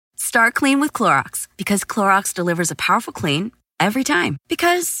Start clean with Clorox, because Clorox delivers a powerful clean every time.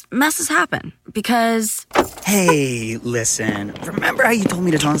 Because messes happen. Because... Hey, listen. Remember how you told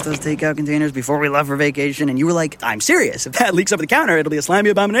me to toss those takeout containers before we left for vacation? And you were like, I'm serious. If that leaks over the counter, it'll be a slimy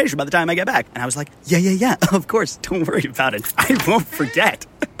abomination by the time I get back. And I was like, yeah, of course. Don't worry about it. I won't forget.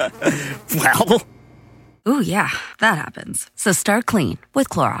 Well... Ooh, yeah, that happens. So start clean with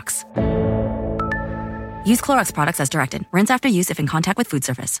Clorox. Use Clorox products as directed. Rinse after use if in contact with food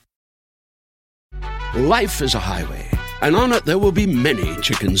surface. Life is a highway, and on it there will be many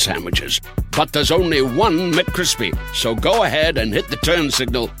chicken sandwiches. But there's only one McCrispy. So go ahead and hit the turn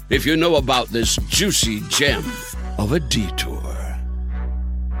signal if you know about this juicy gem of a detour.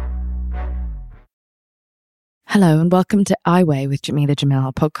 Hello and welcome to I Weigh with Jamila Jamil,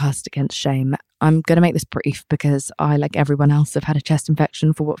 a podcast against shame. I'm going to make this brief because I, like everyone else, have had a chest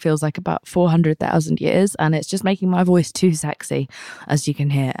infection for what feels like about 400,000 years, and it's just making my voice too sexy, as you can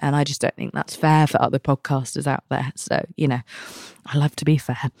hear, and I just don't think that's fair for other podcasters out there. So, I love to be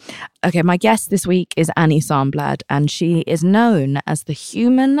fair. Okay, my guest this week is Annie Särnblad, and she is known as the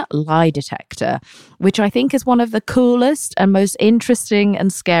human lie detector, which I think is one of the coolest and most interesting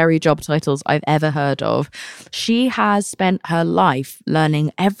and scary job titles I've ever heard of. She has spent her life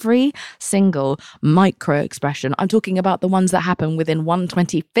learning every single micro expression. I'm talking about the ones that happen within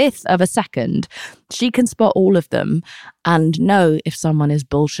 1/25th of a second. She can spot all of them and know if someone is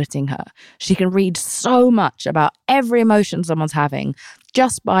bullshitting her. She can read so much about every emotion someone's having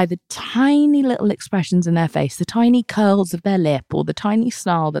just by the tiny little expressions in their face, the tiny curls of their lip or the tiny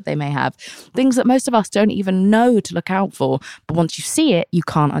snarl that they may have, things that most of us don't even know to look out for. But once you see it, you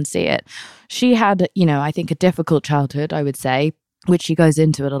can't unsee it. She had, I think a difficult childhood, I would say, which she goes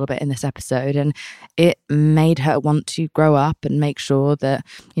into a little bit in this episode, and it made her want to grow up and make sure that,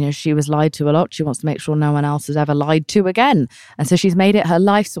 she was lied to a lot. She wants to make sure no one else is ever lied to again. And so she's made it her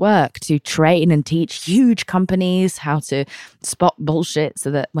life's work to train and teach huge companies how to spot bullshit so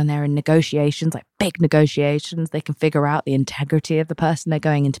that when they're in negotiations, like big negotiations, they can figure out the integrity of the person they're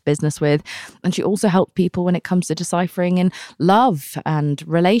going into business with. And she also helped people when it comes to deciphering in love and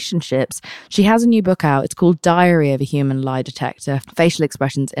relationships. She has a new book out. It's called Diary of a Human Lie Detector: Facial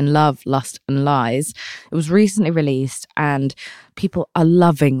Expressions in Love, Lust and Lies. It was recently released and people are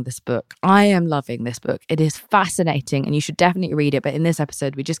loving this book. I am loving this book. It is fascinating and you should definitely read it. But in this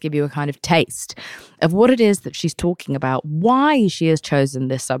episode, we just give you a kind of taste of what it is that she's talking about, why she has chosen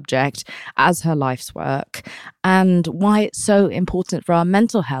this subject as her life's work, and why it's so important for our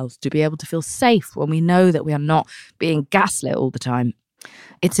mental health to be able to feel safe when we know that we are not being gaslit all the time.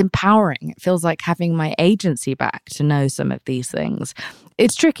 It's empowering. It feels like having my agency back to know some of these things.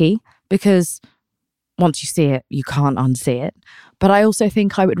 It's tricky because once you see it, you can't unsee it. But I also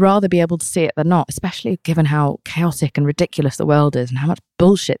think I would rather be able to see it than not, especially given how chaotic and ridiculous the world is and how much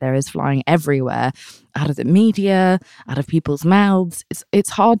bullshit there is flying everywhere, out of the media, out of people's mouths.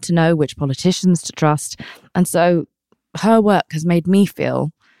 It's hard to know which politicians to trust. And so her work has made me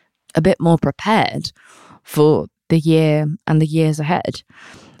feel a bit more prepared for the year and the years ahead.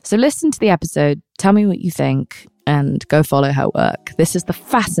 So listen to the episode, tell me what you think, and go follow her work. This is the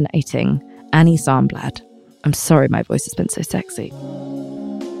fascinating Annie Särnblad. I'm sorry my voice has been so sexy.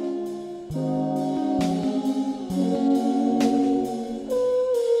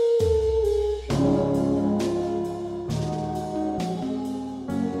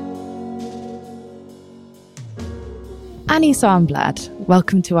 Annie Särnblad,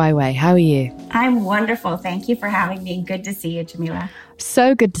 welcome to I Weigh. How are you? I'm wonderful. Thank you for having me. Good to see you, Jamila.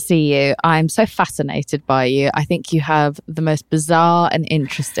 So good to see you. I'm so fascinated by you. I think you have the most bizarre and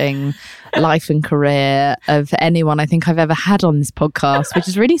interesting life and career of anyone I think I've ever had on this podcast, which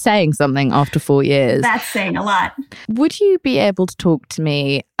is really saying something after 4 years. That's saying a lot. Would you be able to talk to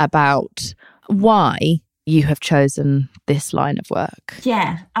me about why you have chosen this line of work?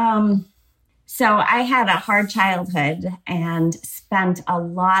 Yeah. So I had a hard childhood and spent a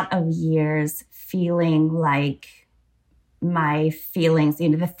lot of years feeling like my feelings,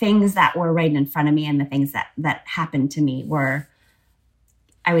 the things that were right in front of me and the things that happened to me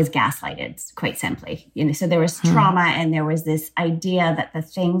I was gaslighted, quite simply. So there was trauma and there was this idea that the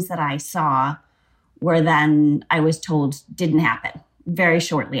things that I saw were then, I was told, didn't happen very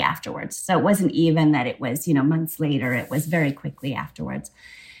shortly afterwards. So it wasn't even that it was, months later, it was very quickly afterwards.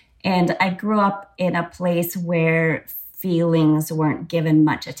 And I grew up in a place where feelings weren't given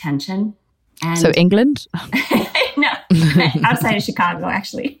much attention. And so England? No, outside of Chicago,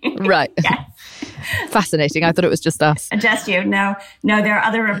 actually. Right. Yeah. Fascinating. I thought it was just us. Just you. No, there are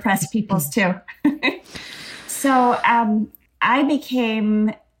other oppressed peoples too. So I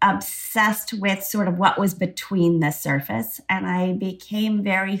became obsessed with sort of what was between the surface. And I became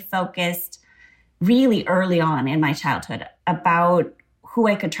very focused really early on in my childhood about who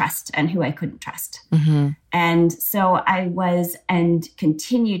I could trust and who I couldn't trust. Mm-hmm. And so I was and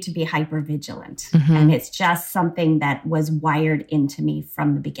continue to be hypervigilant. Mm-hmm. And it's just something that was wired into me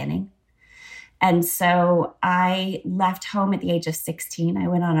from the beginning. And so I left home at the age of 16. I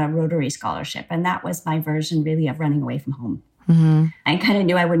went on a Rotary scholarship, and that was my version really of running away from home. Mm-hmm. I kind of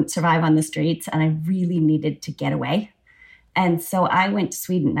knew I wouldn't survive on the streets, and I really needed to get away. And so I went to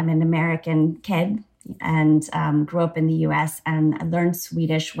Sweden. I'm an American kid and grew up in the US, and I learned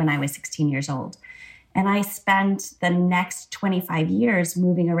Swedish when I was 16 years old. And I spent the next 25 years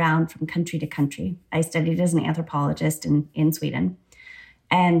moving around from country to country. I studied as an anthropologist in Sweden,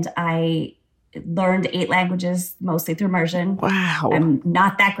 and I learned 8 languages, mostly through immersion. Wow. I'm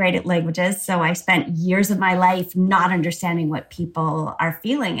not that great at languages, so I spent years of my life not understanding what people are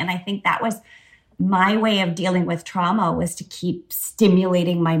feeling. And I think that was my way of dealing with trauma, was to keep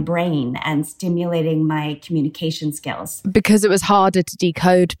stimulating my brain and stimulating my communication skills. Because it was harder to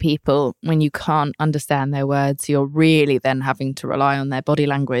decode people when you can't understand their words. You're really then having to rely on their body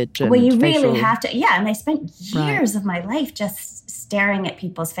language. And well, you facial... really have to. Yeah, and I spent years of my life just staring at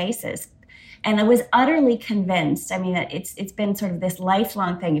people's faces. And I was utterly convinced, I mean, it's been sort of this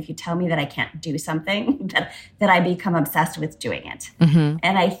lifelong thing. If you tell me that I can't do something, that I become obsessed with doing it. Mm-hmm.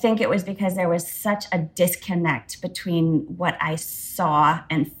 And I think it was because there was such a disconnect between what I saw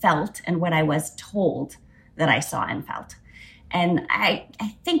and felt and what I was told that I saw and felt. And I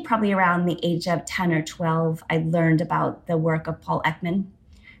think probably around the age of 10 or 12, I learned about the work of Paul Ekman,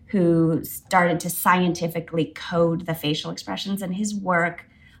 who started to scientifically code the facial expressions, and his work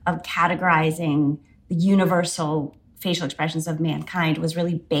of categorizing the universal facial expressions of mankind was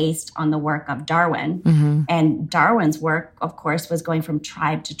really based on the work of Darwin. Mm-hmm. And Darwin's work, of course, was going from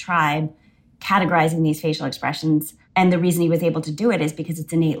tribe to tribe, categorizing these facial expressions. And the reason he was able to do it is because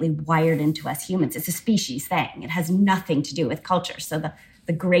it's innately wired into us humans. It's a species thing. It has nothing to do with culture. So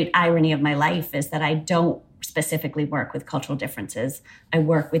the great irony of my life is that I don't specifically work with cultural differences. I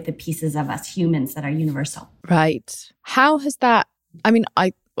work with the pieces of us humans that are universal. Right. How has that, I mean,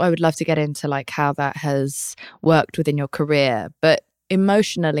 I would love to get into like how that has worked within your career, but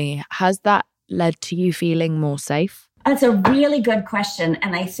emotionally, has that led to you feeling more safe? That's a really good question.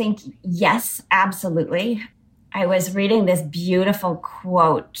 And I think, yes, absolutely. I was reading this beautiful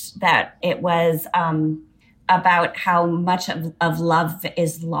quote that it was about how much of love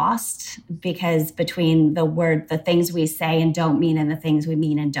is lost because between the things we say and don't mean and the things we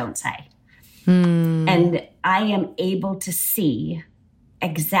mean and don't say. And I am able to see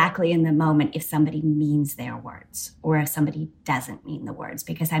exactly in the moment if somebody means their words or if somebody doesn't mean the words,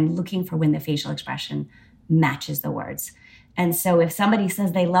 because I'm looking for when the facial expression matches the words. And so if somebody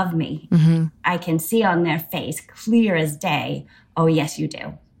says they love me, mm-hmm. I can see on their face, clear as day, oh, yes, you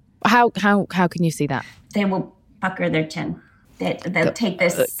do. How can you see that? They will pucker their chin. They'll take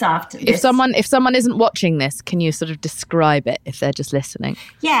this soft... If someone isn't watching this, can you sort of describe it if they're just listening?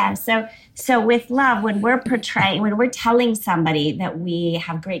 Yeah. So with love, when we're telling somebody that we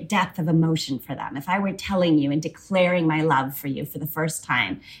have great depth of emotion for them, if I were telling you and declaring my love for you for the first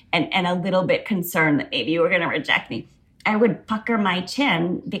time and a little bit concerned that maybe you were going to reject me, I would pucker my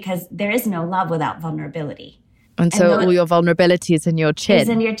chin because there is no love without vulnerability. And so all your vulnerability is in your chin. Is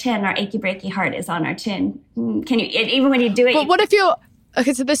in your chin. Our achy breaky heart is on our chin. Can you, even when you do it... But what if you're...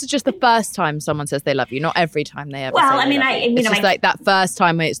 Okay, so this is just the first time someone says they love you, not every time they ever say they love you. It's just like that first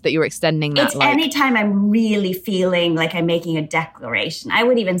time it's that you're extending that. It's any time I'm really feeling like I'm making a declaration. I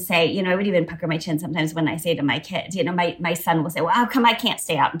would even say, I would even pucker my chin sometimes when I say to my kids, my son will say, well, how come I can't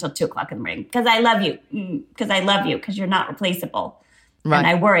stay out until 2:00 in the morning? Because I love you. Because I love you. Because you're not replaceable. Right. And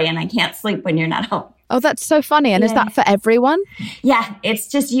I worry and I can't sleep when you're not home. Oh, that's so funny. And is that for everyone? Yeah, it's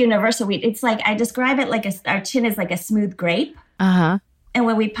just universal. It's like, I describe it like our chin is like a smooth grape. Uh-huh. And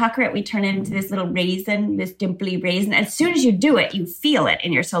when we pucker it, we turn it into this little raisin, this dimply raisin. As soon as you do it, you feel it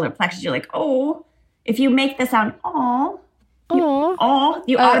in your solar plexus. You're like, oh, if you make the sound, you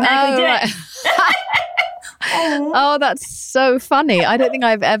automatically do it. Oh, that's so funny. I don't think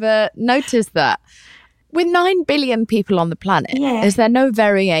I've ever noticed that. With 9 billion people on the planet, is there no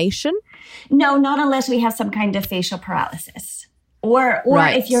variation? No, not unless we have some kind of facial paralysis. Or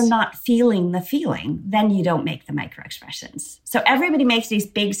if you're not feeling the feeling, then you don't make the microexpressions. So everybody makes these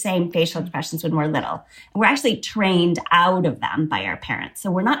big, same facial expressions when we're little. We're actually trained out of them by our parents.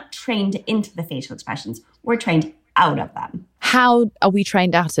 So we're not trained into the facial expressions. We're trained out of them. How are we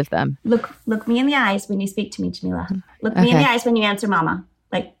trained out of them? Look me in the eyes when you speak to me, Jamila. Look me in the eyes when you answer mama.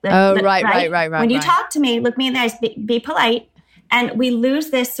 Right. When you talk to me, look me in the eyes, be polite. And we lose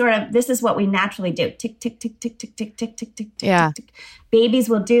this this is what we naturally do. Tick, tick, tick, tick, tick, tick, tick, tick, tick, tick, tick. Babies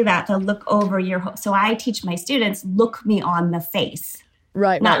will do that. They'll look over so I teach my students, look me on the face.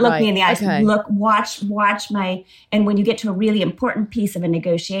 Right. Not look me in the eyes. Okay. Look, watch and when you get to a really important piece of a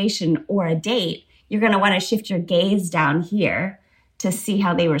negotiation or a date, you're going to want to shift your gaze down here to see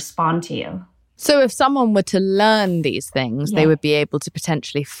how they respond to you. So if someone were to learn these things, they would be able to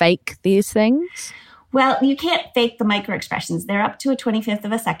potentially fake these things? Well, you can't fake the microexpressions. They're up to a 25th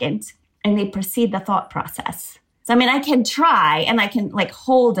of a second, and they precede the thought process. So, I mean, I can try, and I can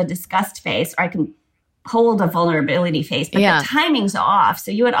hold a disgust face, or I can hold a vulnerability face, but the timing's off. So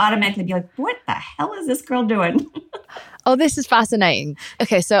you would automatically be like, what the hell is this girl doing? Oh, this is fascinating.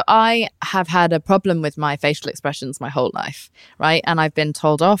 Okay, so I have had a problem with my facial expressions my whole life, right? And I've been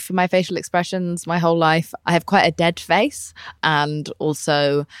told off for my facial expressions my whole life. I have quite a dead face, and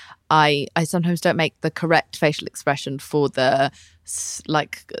also I sometimes don't make the correct facial expression for the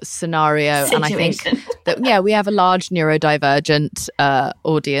scenario. Situation. And I think that, we have a large neurodivergent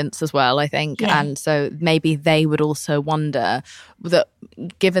audience as well, I think. Yeah. And so maybe they would also wonder that,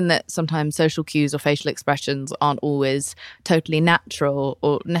 given that sometimes social cues or facial expressions aren't always totally natural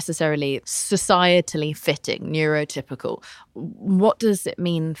or necessarily societally fitting, neurotypical, what does it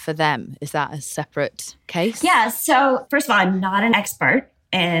mean for them? Is that a separate case? Yeah. So first of all, I'm not an expert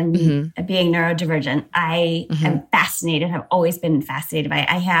in being neurodivergent. I am fascinated. I've always been fascinated by it.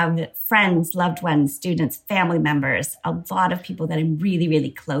 I have friends, loved ones, students, family members, a lot of people that I'm really,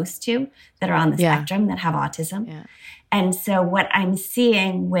 really close to that are on the spectrum that have autism. Yeah. And so what I'm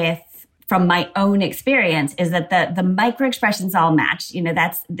seeing from my own experience is that the micro expressions all match.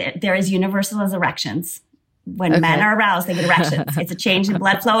 There is universal as erections. When men are aroused, they get erections. It's a change in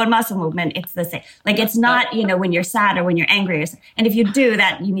blood flow and muscle movement. It's the same. It's not, when you're sad or when you're angry. And if you do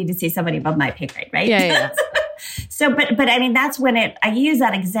that, you need to see somebody above my pay grade, right? Yeah. So, but I mean, that's when I use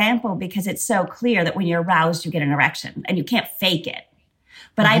that example because it's so clear that when you're aroused, you get an erection and you can't fake it.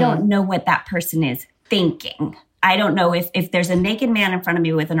 But I don't know what that person is thinking. I don't know if there's a naked man in front of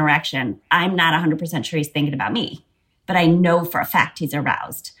me with an erection, I'm not 100% sure he's thinking about me. But I know for a fact he's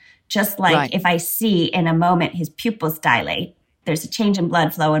aroused. Just like if I see in a moment his pupils dilate, there's a change in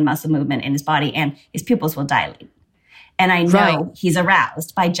blood flow and muscle movement in his body and his pupils will dilate. And I know he's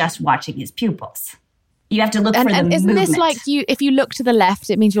aroused by just watching his pupils. You have to look for the movement. Isn't this like if you look to the left,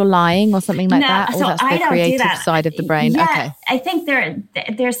 it means you're lying or something like that? Or so that's I the don't creative do that. side of the brain? Yeah, okay. I think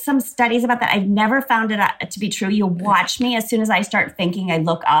there's some studies about that. I've never found it to be true. You'll watch me as soon as I start thinking, I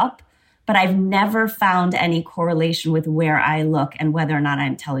look up. But I've never found any correlation with where I look and whether or not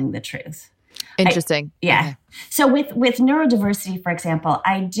I'm telling the truth. Interesting. Okay. So with neurodiversity, for example,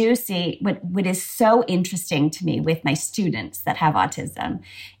 I do see what is so interesting to me with my students that have autism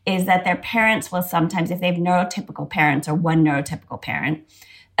is that their parents will sometimes, if they have neurotypical parents or one neurotypical parent,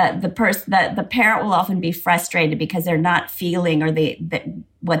 the parent will often be frustrated because they're not feeling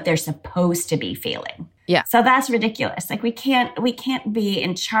what they're supposed to be feeling. Yeah. So that's ridiculous. We can't be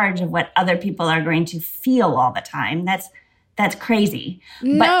in charge of what other people are going to feel all the time. That's crazy.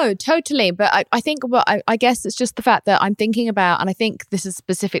 No, totally. But I think I guess it's just the fact that I'm thinking about, and I think this is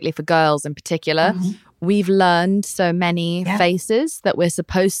specifically for girls in particular, we've learned so many faces that we're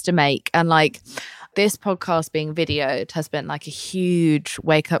supposed to make. And this podcast being videoed has been a huge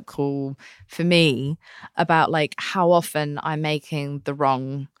wake up call for me about how often I'm making the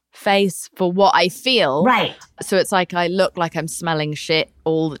wrong face for what I feel. Right. So it's I look like I'm smelling shit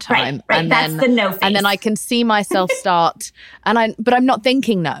all the time. Right. And that's the no face. And then I can see myself start but I'm not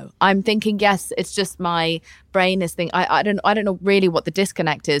thinking no. I'm thinking yes, it's just my brain is thinking. I don't know really what the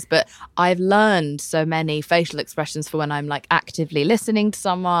disconnect is, but I've learned so many facial expressions for when I'm actively listening to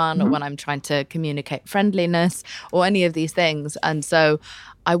someone or when I'm trying to communicate friendliness or any of these things. And so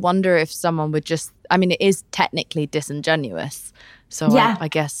I wonder if someone would just, it is technically disingenuous. So I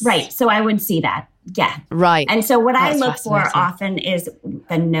guess. Right. So I would see that. Yeah. Right. And so what I look for often is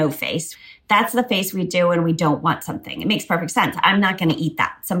the no face. That's the face we do when we don't want something. It makes perfect sense. I'm not going to eat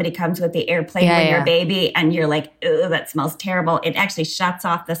that. Somebody comes with the airplane when you're a baby and you're like, ugh, that smells terrible. It actually shuts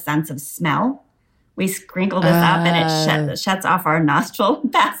off the sense of smell. We sprinkle this up and it shuts off our nostril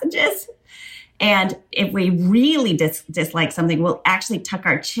passages. And if we really dislike something, we'll actually tuck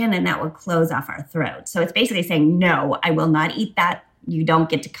our chin and that will close off our throat. So it's basically saying, no, I will not eat that. You don't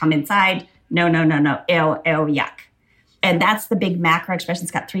get to come inside. No. Ew, yuck. And that's the big macro expression.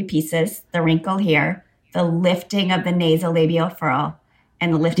 It's got 3 pieces. The wrinkle here, the lifting of the nasolabial furrow,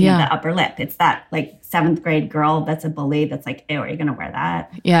 and the lifting of the upper lip. It's that 7th grade girl that's a bully that's ew, are you going to wear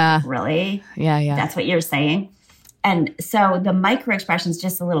that? Yeah. Really? Yeah. That's what you're saying. And so the micro expression is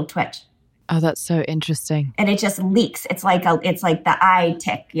just a little twitch. Oh, that's so interesting. And it just leaks. It's like the eye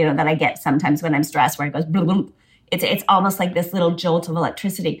tick, that I get sometimes when I'm stressed, where it goes boom, boom. It's almost like this little jolt of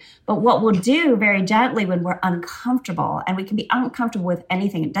electricity. But what we'll do very gently when we're uncomfortable, and we can be uncomfortable with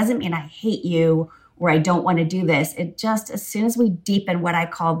anything, it doesn't mean I hate you or I don't want to do this. It just, as soon as we deepen what I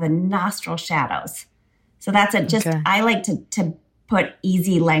call the nostril shadows. So that's it. Just, okay. I like to put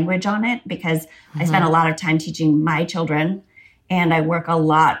easy language on it because I spend a lot of time teaching my children, and I work a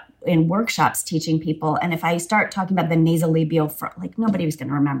lot in workshops teaching people. And if I start talking about the nasolabial front, like nobody was going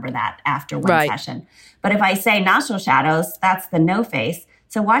to remember that after one session. But if I say nostril shadows, that's the no face.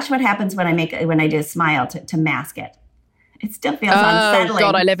 So watch what happens when I do a smile to mask it. It still feels unsettling. Oh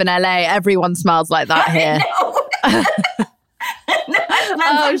God, I live in LA. Everyone smiles like that here.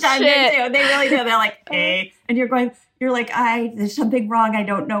 Sometimes they do. They really do. They're like, hey. And you're like, there's something wrong. I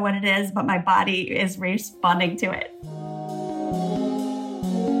don't know what it is, but my body is responding to it.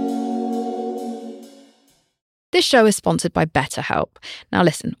 This show is sponsored by BetterHelp. Now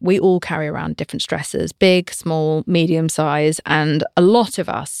listen, we all carry around different stressors, big, small, medium size, and a lot of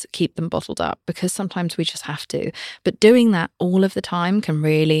us keep them bottled up because sometimes we just have to. But doing that all of the time can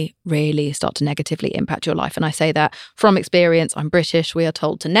really, really start to negatively impact your life. And I say that from experience. I'm British. We are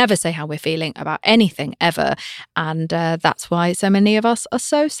told to never say how we're feeling about anything ever. And that's why so many of us are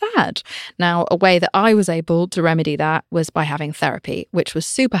so sad. Now, a way that I was able to remedy that was by having therapy, which was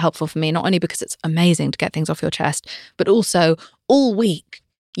super helpful for me, not only because it's amazing to get things off your chest, but also all week,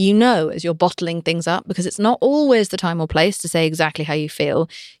 as you're bottling things up, because it's not always the time or place to say exactly how you feel,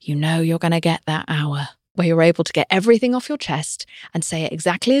 you're going to get that hour where you're able to get everything off your chest and say it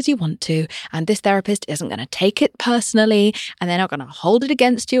exactly as you want to. And this therapist isn't going to take it personally, and they're not going to hold it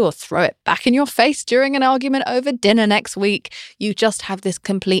against you or throw it back in your face during an argument over dinner next week. You just have this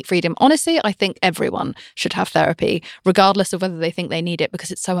complete freedom. Honestly, I think everyone should have therapy, regardless of whether they think they need it, because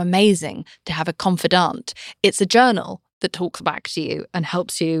it's so amazing to have a confidant. It's a journal that talks back to you and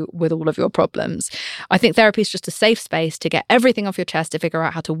helps you with all of your problems. I think therapy is just a safe space to get everything off your chest, to figure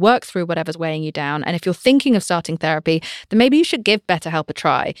out how to work through whatever's weighing you down. And if you're thinking of starting therapy, then maybe you should give BetterHelp a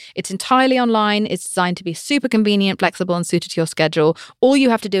try. It's entirely online. It's designed to be super convenient, flexible, and suited to your schedule. All you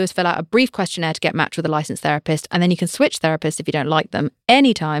have to do is fill out a brief questionnaire to get matched with a licensed therapist, and then you can switch therapists if you don't like them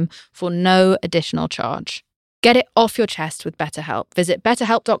anytime for no additional charge. Get it off your chest with BetterHelp. Visit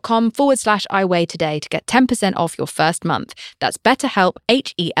betterhelp.com/iweigh today to get 10% off your first month. That's BetterHelp,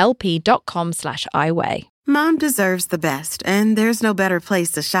 HELP.com/iweigh. Mom deserves the best, and there's no better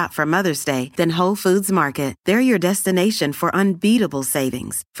place to shop for Mother's Day than Whole Foods Market. They're your destination for unbeatable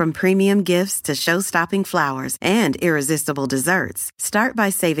savings, from premium gifts to show-stopping flowers and irresistible desserts. Start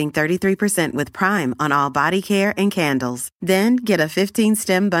by saving 33% with Prime on all body care and candles. Then get a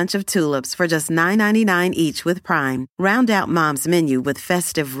 15-stem bunch of tulips for just $9.99 each with Prime. Round out Mom's menu with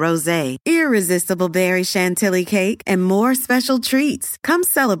festive rosé, irresistible berry chantilly cake, and more special treats. Come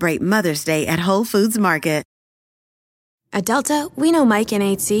celebrate Mother's Day at Whole Foods Market. At Delta, we know Mike in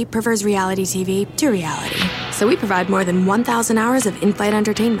 8C prefers reality TV to reality. So we provide more than 1,000 hours of in-flight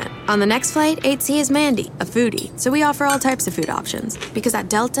entertainment. On the next flight, 8C is Mandy, a foodie. So we offer all types of food options. Because at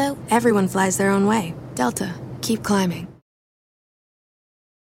Delta, everyone flies their own way. Delta, keep climbing.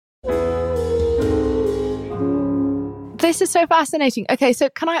 This is so fascinating. Okay, so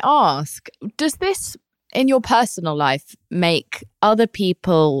can I ask, does this, in your personal life, make other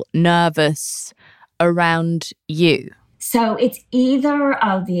people nervous around you? So it's either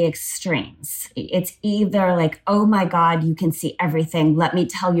of the extremes. It's either like, oh my God, you can see everything. Let me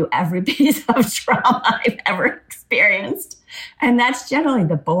tell you every piece of trauma I've ever experienced. And that's generally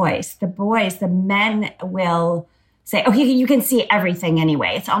the boys. The men will say, okay, you can see everything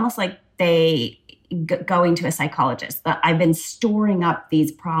anyway. It's almost like they going to a psychologist. I've been storing up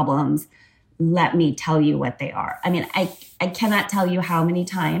these problems. Let me tell you what they are. I mean, I cannot tell you how many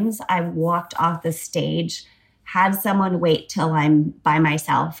times I've walked off the stage, had someone wait till I'm by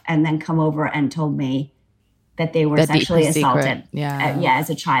myself, and then come over and told me that they were sexually assaulted as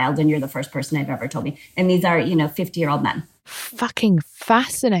a child, and you're the first person I've ever told me. And these are, 50-year-old men. Fucking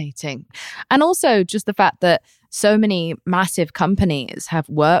fascinating. And also just the fact that so many massive companies have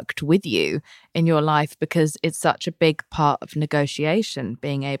worked with you in your life, because it's such a big part of negotiation,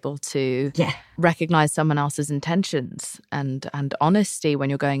 being able to recognize someone else's intentions and honesty when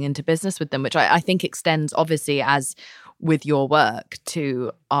you're going into business with them, which I think extends obviously as with your work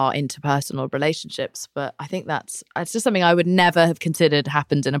to our interpersonal relationships. But I think it's just something I would never have considered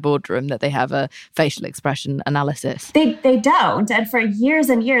happened in a boardroom, that they have a facial expression analysis. They don't. And for years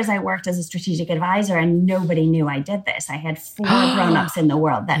and years, I worked as a strategic advisor, and nobody knew I did this. I had 4 grown-ups in the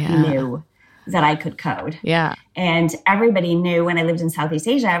world that knew that I could code. Yeah. And everybody knew when I lived in Southeast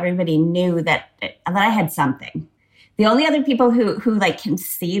Asia, everybody knew that I had something. The only other people who like can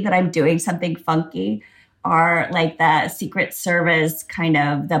see that I'm doing something funky are like the Secret Service kind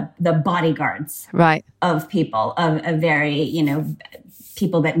of the bodyguards of people, of a very,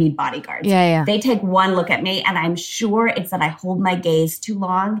 people that need bodyguards. Yeah. They take one look at me and I'm sure it's that I hold my gaze too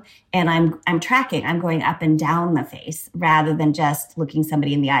long and I'm tracking. I'm going up and down the face rather than just looking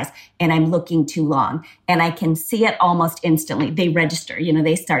somebody in the eyes, and I'm looking too long and I can see it almost instantly. They register,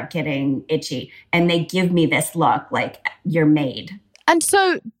 they start getting itchy and they give me this look like you're made. And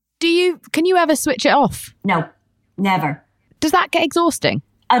so can you ever switch it off? No, never. Does that get exhausting?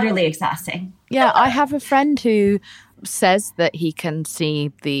 Utterly exhausting. Yeah, I have a friend who says that he can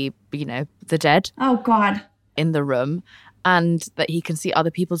see the dead. Oh, God. In the room, and that he can see other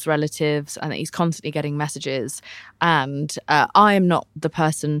people's relatives, and that he's constantly getting messages. And I am not the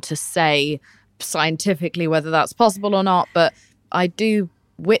person to say scientifically whether that's possible or not, but I do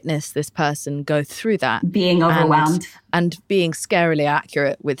witness this person go through that. Being overwhelmed. And being scarily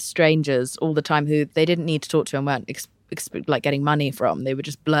accurate with strangers all the time who they didn't need to talk to and weren't like getting money from. They would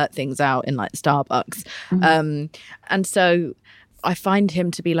just blurt things out in like Starbucks. Mm-hmm. And so I find him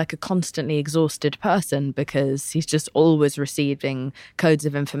to be like a constantly exhausted person because he's just always receiving codes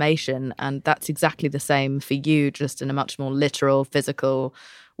of information. And that's exactly the same for you, just in a much more literal, physical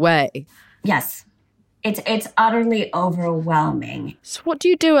way. Yes. It's utterly overwhelming. So what do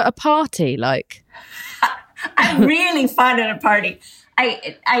you do at a party? Like, I'm really fun at a party.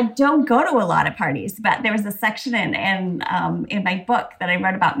 I don't go to a lot of parties, but there was a section in my book that I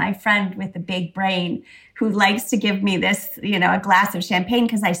wrote about my friend with the big brain who likes to give me this, a glass of champagne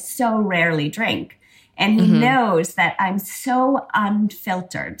because I so rarely drink. And he knows that I'm so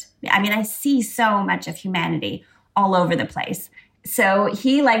unfiltered. I mean, I see so much of humanity all over the place. So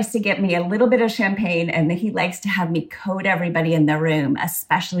he likes to get me a little bit of champagne, and then he likes to have me code everybody in the room,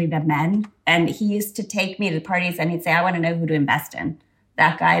 especially the men. And he used to take me to parties and he'd say, I want to know who to invest in.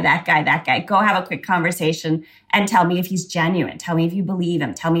 That guy, that guy, that guy. Go have a quick conversation and tell me if he's genuine. Tell me if you believe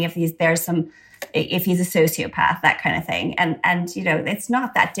him. Tell me if he's a sociopath, that kind of thing. And it's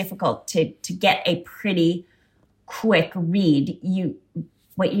not that difficult to get a pretty quick read.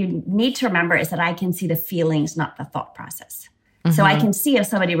 What you need to remember is that I can see the feelings, not the thought process. Mm-hmm. So I can see if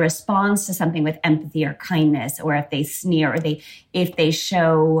somebody responds to something with empathy or kindness, or if they sneer, or if they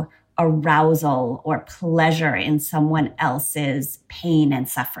show arousal or pleasure in someone else's pain and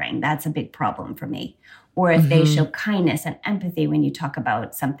suffering. That's a big problem for me. Or if they show kindness and empathy when you talk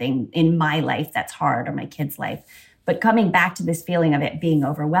about something in my life that's hard, or my kid's life. But coming back to this feeling of it being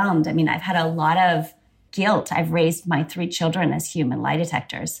overwhelmed, I mean, I've had a lot of guilt. I've raised my 3 children as human lie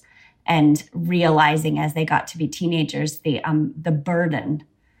detectors, and realizing as they got to be teenagers, the burden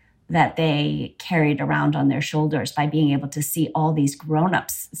that they carried around on their shoulders by being able to see all these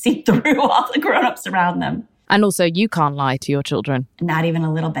grown-ups, see through all the grown-ups around them. And also, you can't lie to your children. Not even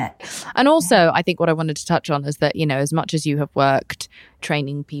a little bit. And also, I think what I wanted to touch on is that, as much as you have worked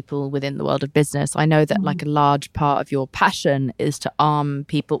training people within the world of business, I know that like a large part of your passion is to arm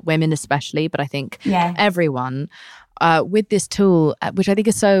people, women especially, but I think everyone, with this tool, which I think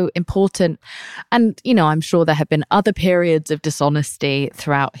is so important. And, I'm sure there have been other periods of dishonesty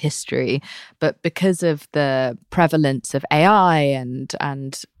throughout history, but because of the prevalence of AI and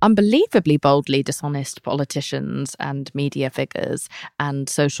unbelievably boldly dishonest politicians and media figures and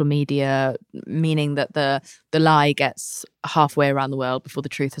social media, meaning that the lie gets halfway around the world before the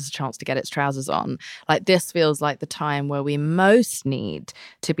truth has a chance to get its trousers on. Like, this feels like the time where we most need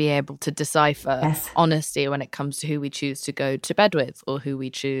to be able to decipher honesty when it comes to who we choose to go to bed with, or who we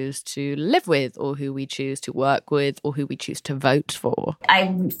choose to live with, or who we choose to work with, or who we choose to vote for.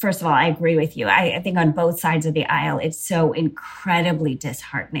 First of all, I agree with you. I think on both sides of the aisle, it's so incredibly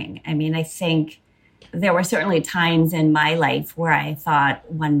disheartening. I mean, I think there were certainly times in my life where I thought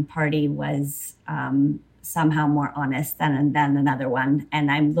one party was somehow more honest than another one. And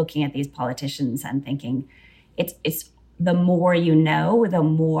I'm looking at these politicians and thinking, it's the more you know, the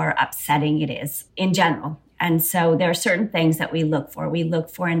more upsetting it is in general. And so there are certain things that we look for. We look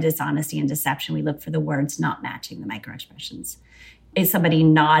for in dishonesty and deception. We look for the words not matching the microexpressions. Is somebody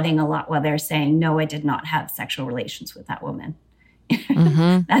nodding a lot while they're saying, no, I did not have sexual relations with that woman?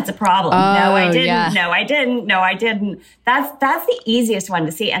 That's a problem. Oh, no, I didn't. yeah. No, I didn't. No, I didn't. That's the easiest one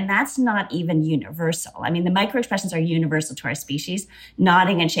to see. And that's not even universal. I mean, the microexpressions are universal to our species.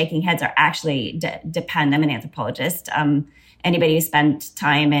 Nodding and shaking heads are actually depend. I'm an anthropologist. Anybody who spent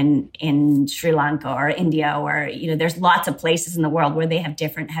time in Sri Lanka or India or, there's lots of places in the world where they have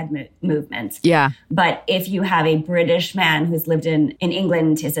different head movements. Yeah. But if you have a British man who's lived in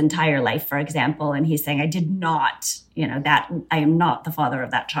England his entire life, for example, and he's saying, I did not, that I am not the father of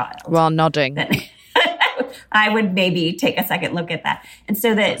that child. While nodding. Then I would maybe take a second look at that. And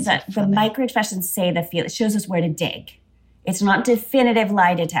so the microexpressions say the feel, it shows us where to dig. It's not definitive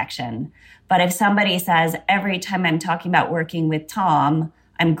lie detection. But if somebody says, every time I'm talking about working with Tom,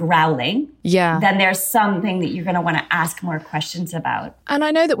 I'm growling, then there's something that you're going to want to ask more questions about. And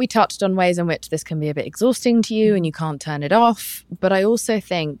I know that we touched on ways in which this can be a bit exhausting to you and you can't turn it off. But I also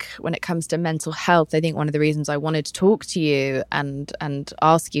think when it comes to mental health, I think one of the reasons I wanted to talk to you and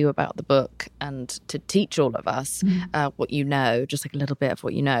ask you about the book and to teach all of us what you know, just like a little bit of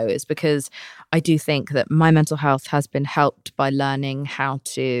what you know, is because I do think that my mental health has been helped by learning how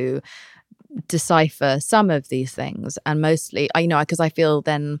to decipher some of these things, and mostly because I feel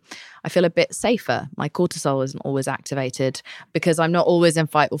a bit safer. My cortisol isn't always activated because I'm not always in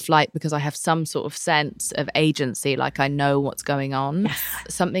fight or flight, because I have some sort of sense of agency, like I know what's going on. Yes.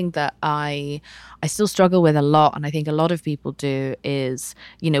 Something that I still struggle with a lot, and I think a lot of people do, is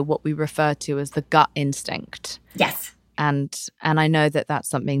what we refer to as the gut instinct. Yes. And I know that that's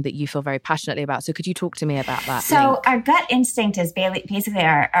something that you feel very passionately about. So could you talk to me about that? So our gut instinct is basically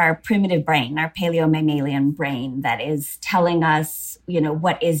our primitive brain, our paleo-mammalian brain that is telling us,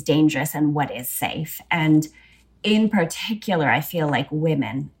 what is dangerous and what is safe. And in particular, I feel like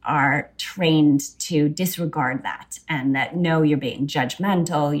women are trained to disregard that, and that, no, you're being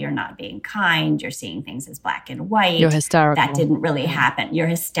judgmental, you're not being kind, you're seeing things as black and white. You're hysterical. That didn't really happen. You're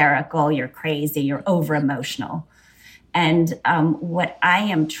hysterical, you're crazy, you're over-emotional. And what I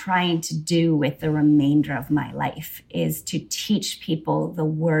am trying to do with the remainder of my life is to teach people the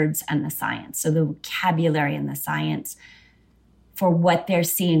words and the science, so the vocabulary and the science for what they're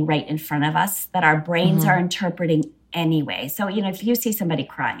seeing right in front of us, that our brains are interpreting anyway. So, if you see somebody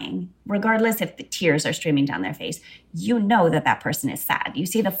crying, regardless if the tears are streaming down their face, that person is sad. You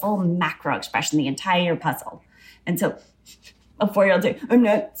see the full macro expression, the entire puzzle. And so a 4-year-old saying,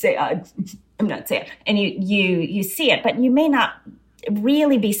 I'm not sad. And you see it, but you may not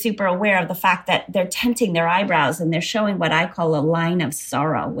really be super aware of the fact that they're tenting their eyebrows and they're showing what I call a line of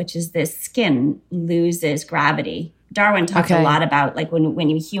sorrow, which is this skin loses gravity. Darwin talked a lot about, like, when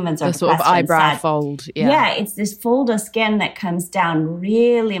you humans are the sort of eyebrow fold. Yeah, it's this fold of skin that comes down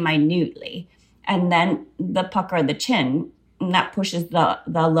really minutely, and then the pucker of the chin, and that pushes the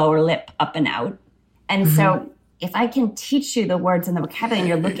lower lip up and out. And so if I can teach you the words and the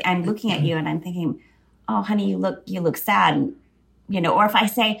vocabulary, and I'm looking at you and I'm thinking, oh, honey, you look sad, or if I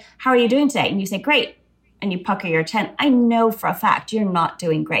say, how are you doing today? And you say, great. And you pucker your chin. I know for a fact you're not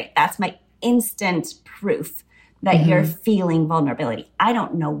doing great. That's my instant proof that you're feeling vulnerability. I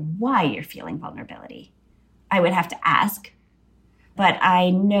don't know why you're feeling vulnerability. I would have to ask, but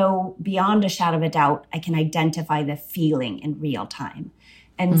I know beyond a shadow of a doubt, I can identify the feeling in real time.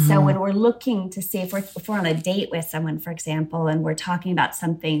 And so when we're looking to see if we're on a date with someone, for example, and we're talking about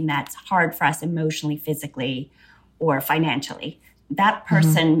something that's hard for us emotionally, physically, or financially, that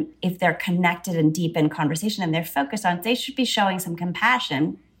person, if they're connected and deep in conversation and they're focused on, they should be showing some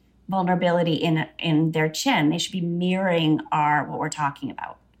compassion, vulnerability in their chin. They should be mirroring what we're talking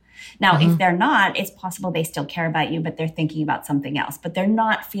about. Now, if they're not, it's possible they still care about you, but they're thinking about something else, but they're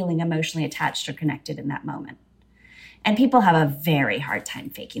not feeling emotionally attached or connected in that moment. And people have a very hard time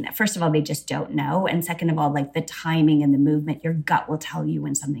faking that. First of all, they just don't know. And second of all, like the timing and the movement, your gut will tell you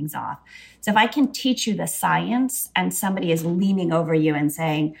when something's off. So if I can teach you the science and somebody is leaning over you and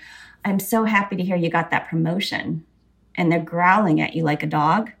saying, I'm so happy to hear you got that promotion, and they're growling at you like a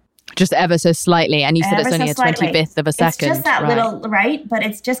dog. Just ever so slightly. And you said it's only a 25th of a second. It's just that little, right? But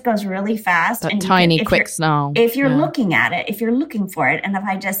it just goes really fast. That tiny, quick snarl. If you're looking at it, if you're looking for it, and if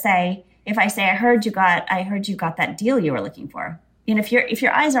I say, I heard you got that deal you were looking for. If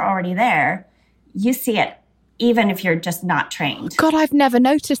your eyes are already there, you see it, even if you're just not trained. God, I've never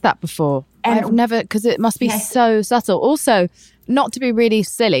noticed that before. I've never, because it must be so subtle. Also, not to be really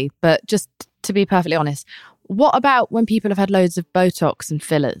silly, but just to be perfectly honest, what about when people have had loads of Botox and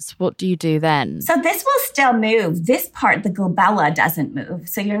fillers? What do you do then? So this will still move. This part, the glabella, doesn't move.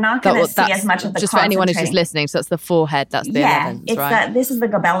 So you're not going to see as much of the just for anyone who's just listening. So that's the forehead. That's the 11s, right? This is the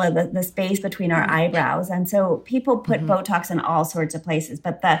glabella, the space between our eyebrows. And so people put Botox in all sorts of places,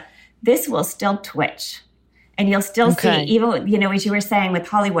 but this will still twitch. And you'll still see, even, you know, as you were saying with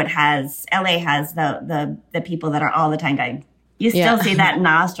Hollywood LA has the people that are all the time going, you still see that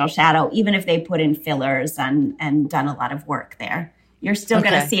nostril shadow, even if they put in fillers and done a lot of work there. You're still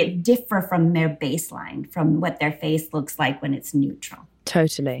going to see it differ from their baseline, from what their face looks like when it's neutral.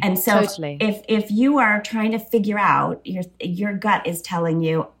 Totally. And so if you are trying to figure out, your gut is telling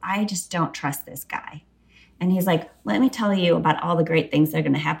you, I just don't trust this guy. And he's like, let me tell you about all the great things that are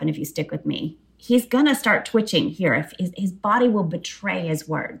going to happen if you stick with me. He's going to start twitching here. If his body will betray his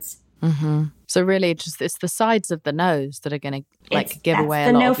words. Mm-hmm. So really, it's the sides of the nose that are going to give away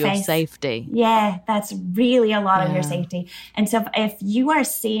a lot of your safety. Yeah, that's really a lot of your safety. And so if you are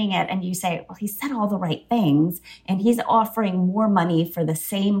seeing it and you say, well, he said all the right things and he's offering more money for the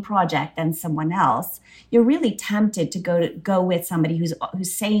same project than someone else, you're really tempted to go with somebody who's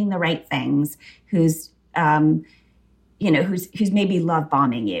saying the right things, who's maybe love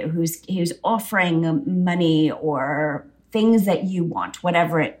bombing you, who's offering money or things that you want,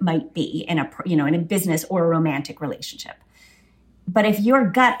 whatever it might be in a business or a romantic relationship. But if your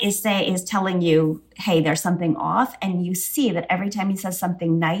gut is telling you, hey, there's something off, and you see that every time he says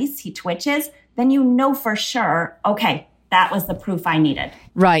something nice, he twitches, then you know for sure, okay, that was the proof I needed.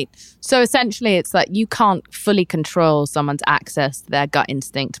 Right. So essentially it's like you can't fully control someone's access to their gut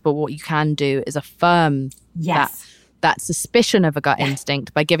instinct, but what you can do is affirm that suspicion of a gut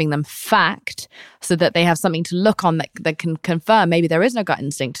instinct by giving them fact so that they have something to look on that can confirm maybe there is no gut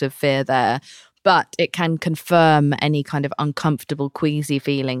instinct of fear there, but it can confirm any kind of uncomfortable, queasy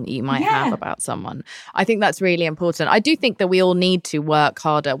feeling that you might have about someone. I think that's really important. I do think that we all need to work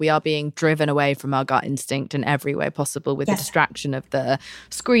harder. We are being driven away from our gut instinct in every way possible with the distraction of the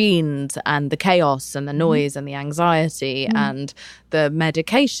screens and the chaos and the noise and the anxiety and the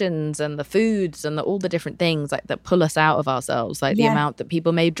medications and the foods and all the different things that pull us out of ourselves, like the amount that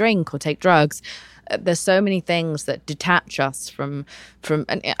people may drink or take drugs. There's so many things that detach us from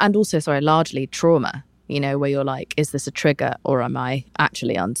and also, largely trauma, where you're like, is this a trigger or am I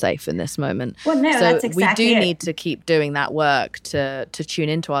actually unsafe in this moment? Well, no, that's exactly we do need to keep doing that work to tune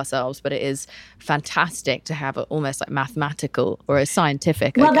into ourselves, but it is fantastic to have almost like mathematical or a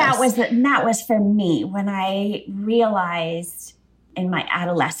scientific, I guess. That was for me when I realized in my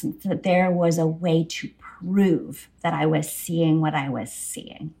adolescence that there was a way to prove that I was seeing what I was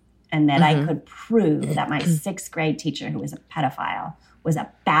seeing. And that I could prove that my 6th grade teacher, who was a pedophile, was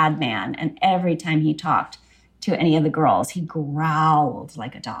a bad man. And every time he talked to any of the girls, he growled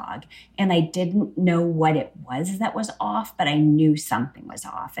like a dog. And I didn't know what it was that was off, but I knew something was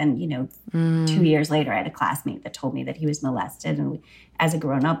off. And, 2 years later, I had a classmate that told me that he was molested. And as a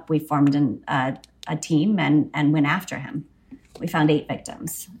grown-up, we formed a team and went after him. We found 8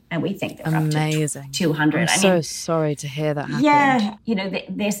 victims, and we think they're amazing. Up to 200. I'm so sorry to hear that happened. Yeah,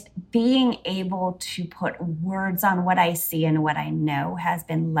 this being able to put words on what I see and what I know has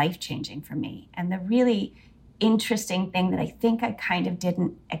been life-changing for me. And the really interesting thing that I think I kind of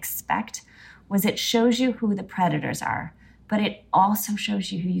didn't expect was it shows you who the predators are, but it also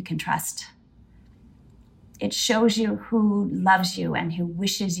shows you who you can trust. It shows you who loves you and who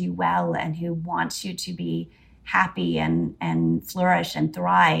wishes you well and who wants you to be happy and flourish and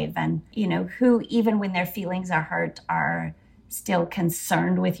thrive, and who even when their feelings are hurt are still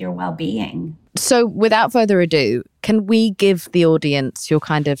concerned with your well-being. So without further ado, can we give the audience your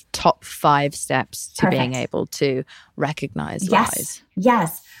kind of top 5 steps to being able to recognize lies?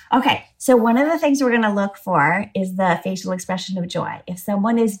 Yes. Okay. So one of the things we're going to look for is the facial expression of joy. If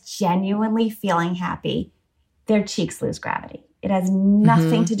someone is genuinely feeling happy, their cheeks lose gravity. It has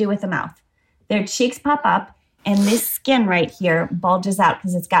nothing to do with the mouth. Their cheeks pop up, and this skin right here bulges out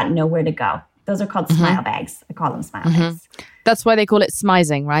because it's got nowhere to go. Those are called smile bags. I call them smile bags. That's why they call it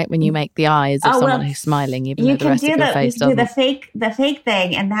smizing, right? When you make the eyes of someone who's smiling, even though the rest of your face doesn't. You can do the fake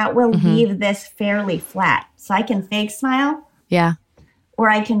thing, and that will leave this fairly flat. So I can fake smile. Yeah. Or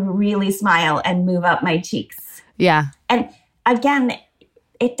I can really smile and move up my cheeks. Yeah. And again,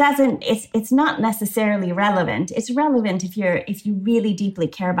 it's not necessarily relevant. It's relevant if you really deeply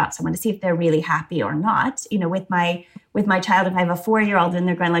care about someone to see if they're really happy or not. With my child, if I have a 4-year-old and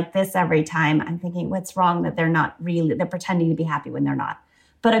they're going like this every time, I'm thinking, what's wrong that they're pretending to be happy when they're not.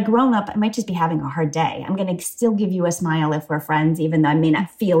 But a grown-up, I might just be having a hard day. I'm going to still give you a smile if we're friends, even though I may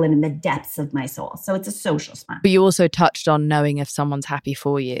not feel it in the depths of my soul. So it's a social smile. But you also touched on knowing if someone's happy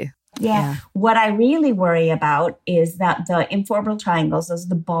for you. Yeah. What I really worry about is that the informal triangles, those are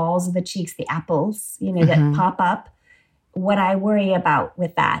the balls of the cheeks, the apples, that pop up. What I worry about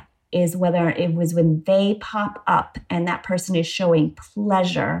with that is whether it was when they pop up and that person is showing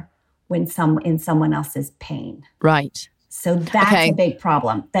pleasure in someone else's pain. Right. So that's a big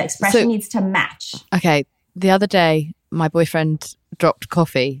problem. The expression needs to match. Okay. The other day, my boyfriend dropped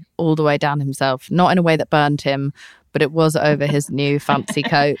coffee all the way down himself, not in a way that burned him, but it was over his new fancy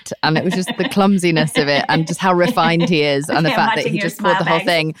coat. And it was just the clumsiness of it and just how refined he is and the fact that he just poured the whole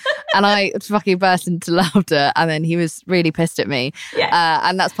thing. And I fucking burst into laughter. And then he was really pissed at me. Yeah.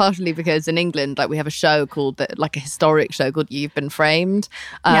 And that's partially because in England, like we have a show called, like a historic show called You've Been Framed,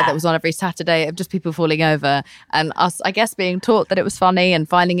 that was on every Saturday of just people falling over. And us, I guess, being taught that it was funny and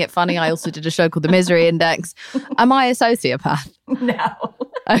finding it funny. I also did a show called The Misery Index. Am I a sociopath? No.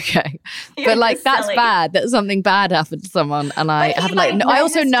 Okay. But like that's bad. That something bad happened to someone, and I have like I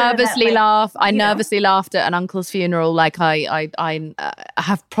also nervously laugh. I nervously laughed at an uncle's funeral. Like I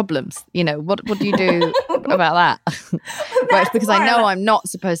have problems. You know what do you do about that? Well, it's because I know I'm not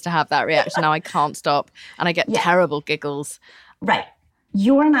supposed to have that reaction. Now I can't stop, and I get terrible giggles. Right.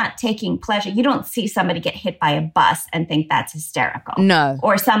 You're not taking pleasure. You don't see somebody get hit by a bus and think that's hysterical. No.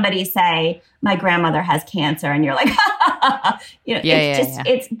 Or somebody say, my grandmother has cancer, and you're like,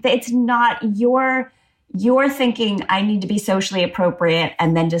 it's not you're thinking I need to be socially appropriate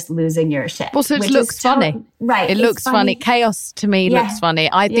and then just losing your shit. Well, so it looks funny. Right. It looks funny. Chaos to me looks funny.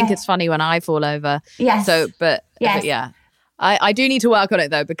 I think it's funny when I fall over. Yes. So, but yeah. I do need to work on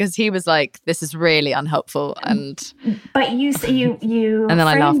it though, because he was like, "This is really unhelpful," but you and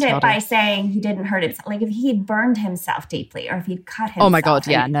then framed it by saying he didn't hurt himself. Like if he'd burned himself deeply, or if he'd cut himself. Oh my god,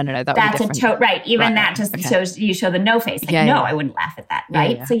 yeah, no, that that's would be different. Right. Even that just shows you show the no face. Like I wouldn't laugh at that.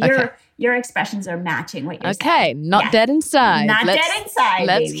 Right. Yeah. So your expressions are matching what you're saying. Okay, not dead inside. Dead inside.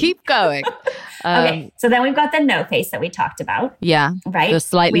 Let's keep going. Okay, so then we've got the no face that we talked about. Yeah. Right. The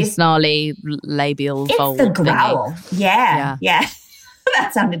slightly snarly labial fold. It's the growl. Yeah.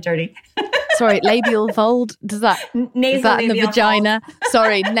 That sounded dirty. Sorry, labial fold? Is that in the vagina? Fold.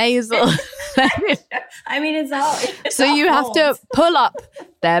 Sorry, nasal. I mean, it's all. So you have to pull up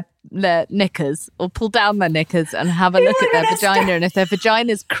their knickers or pull down their knickers and have a look at their vagina. And if their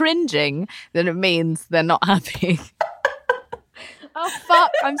vagina is cringing, then it means they're not happy. Oh,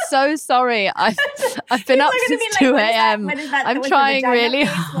 fuck. I'm so sorry. I've been up since 2 a.m. I'm trying really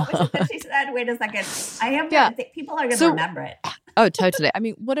hard. What was it that she said? Wait a second. People are going to remember it. Oh, totally. I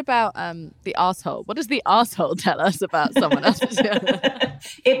mean, what about the asshole? What does the asshole tell us about someone else?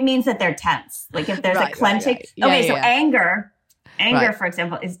 It means that they're tense. Like if there's a clenching. Right. Yeah, okay, so anger, for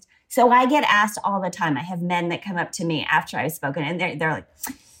example, is... So I get asked all the time. I have men that come up to me after I've spoken, and they're like...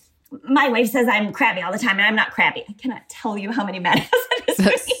 My wife says I'm crabby all the time, and I'm not crabby. I cannot tell you how many men have said this to me.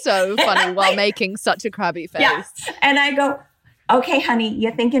 That's so funny while making such a crabby face. Yeah. And I go, okay, honey,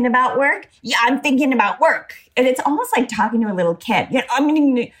 you thinking about work? Yeah, I'm thinking about work. And it's almost like talking to a little kid.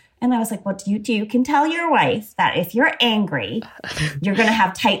 And I was like, well, you can tell your wife that if you're angry, you're going to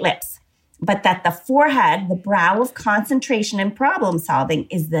have tight lips. But that the forehead, the brow of concentration and problem solving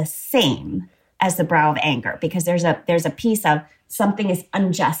is the same as the brow of anger. Because there's a piece of something is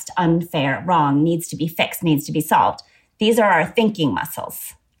unjust, unfair, wrong, needs to be fixed, needs to be solved. These are our thinking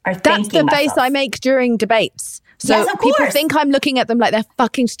muscles. That's the face I make during debates. So yes, of people course. think I'm looking at them like they're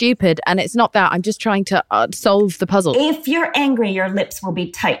fucking stupid, and it's not that. I'm just trying to solve the puzzle. If you're angry, your lips will be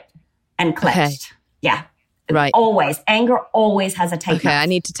tight and clenched. Okay. Yeah. Right. Always. Anger always has a tight mouth. I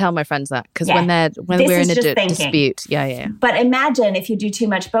need to tell my friends that, because when we're in a dispute. Yeah. But imagine if you do too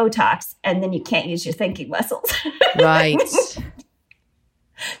much Botox and then you can't use your thinking muscles. Right.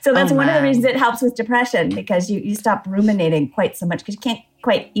 So that's one of the reasons it helps with depression, because you stop ruminating quite so much, because you can't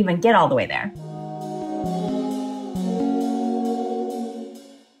quite even get all the way there.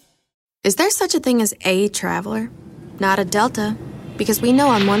 Is there such a thing as a traveler? Not a Delta. Because we know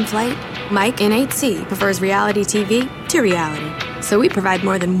on one flight, Mike in 8C prefers reality TV to reality. So we provide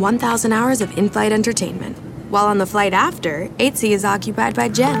more than 1,000 hours of in-flight entertainment. While on the flight after, 8C is occupied by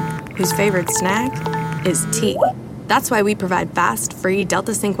Jen, whose favorite snack is tea. That's why we provide fast, free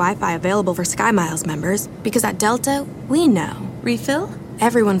Delta Sync Wi-Fi available for SkyMiles members. Because at Delta, we know. Refill?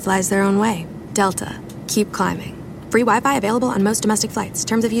 Everyone flies their own way. Delta. Keep climbing. Free Wi-Fi available on most domestic flights.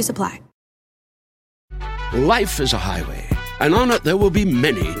 Terms of use apply. Life is a highway, and on it there will be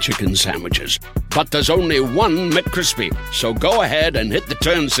many chicken sandwiches. But there's only one McCrispy. So go ahead and hit the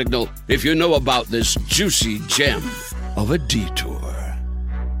turn signal if you know about this juicy gem of a detour.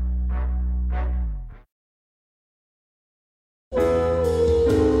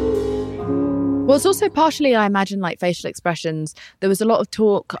 Well, it's also partially, I imagine, like facial expressions. There was a lot of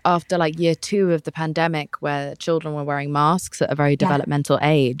talk after like year 2 of the pandemic where children were wearing masks at a very developmental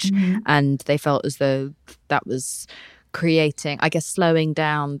age. Mm-hmm. And they felt as though that was creating, I guess, slowing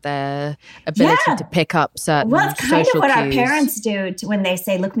down their ability to pick up certain social cues. Well, it's kind of what our parents do when they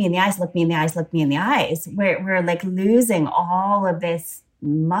say, look me in the eyes, look me in the eyes, look me in the eyes. We're like losing all of this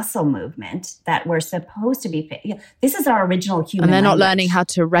muscle movement that we're supposed to be. This is our original human And they're not language. learning how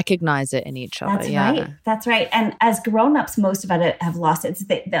to recognize it in each other. That's right. That's right. And as grown-ups, most of it have lost it. It's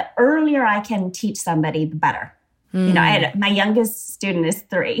the earlier I can teach somebody, the better. You know, my youngest student is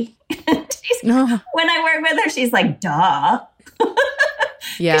 3. When I work with her, she's like, duh.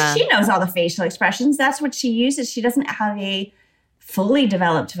 Yeah. She knows all the facial expressions. That's what she uses. She doesn't have a fully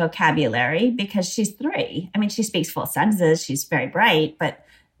developed vocabulary because she's 3. I mean, she speaks full sentences. She's very bright, but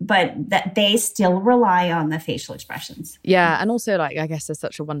that they still rely on the facial expressions. Yeah. And also, like, I guess there's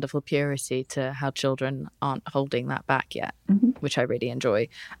such a wonderful purity to how children aren't holding that back yet, which I really enjoy.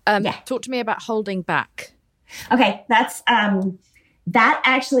 Talk to me about holding back. Okay, that's that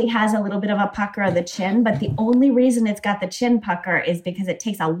actually has a little bit of a pucker of the chin, but the only reason it's got the chin pucker is because it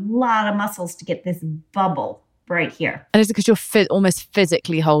takes a lot of muscles to get this bubble right here. And is it because you're almost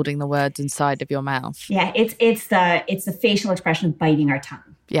physically holding the words inside of your mouth? Yeah, it's the facial expression of biting our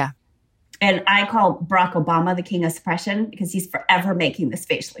tongue. Yeah. And I call Barack Obama the king of suppression because he's forever making this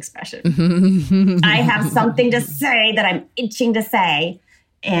facial expression. I have something to say that I'm itching to say,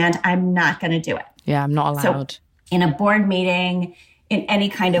 and I'm not going to do it. Yeah, I'm not allowed. So in a board meeting, in any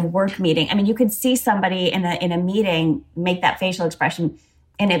kind of work meeting, I mean, you could see somebody in a meeting make that facial expression,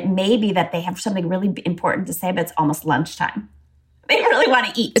 and it may be that they have something really important to say, but it's almost lunchtime. They really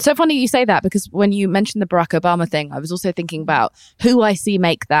want to eat. It's so funny you say that because when you mentioned the Barack Obama thing, I was also thinking about who I see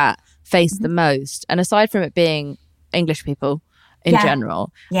make that face the most. And aside from it being English people in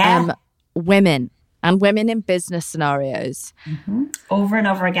general, women and women in business scenarios. Over and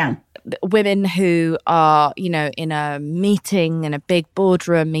over again. Women who are, you know, in a meeting, in a big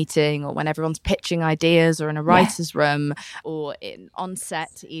boardroom meeting, or when everyone's pitching ideas, or in a writer's room, or on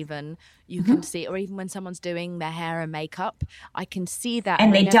set even, you can see, or even when someone's doing their hair and makeup, I can see that.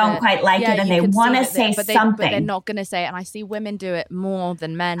 And they don't quite like it, and they want to say something. But they're not going to say it. And I see women do it more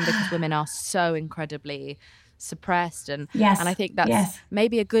than men because women are so incredibly suppressed, and I think that's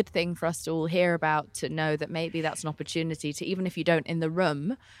maybe a good thing for us to all hear about, to know that maybe that's an opportunity to, even if you don't in the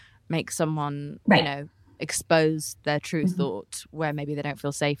room, make someone you know, expose their true thought where maybe they don't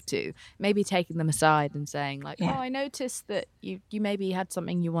feel safe to, maybe taking them aside and saying like, oh, I noticed that you maybe had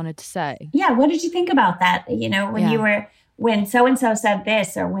something you wanted to say. What did you think about that, you know, when so-and-so said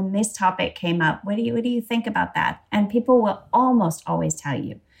this, or when this topic came up, what do you think about that? And people will almost always tell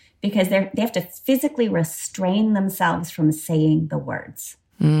you, because they have to physically restrain themselves from saying the words.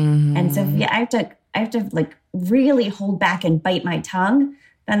 And so I have to like really hold back and bite my tongue.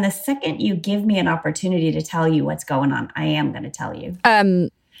 Then the second you give me an opportunity to tell you what's going on, I am going to tell you.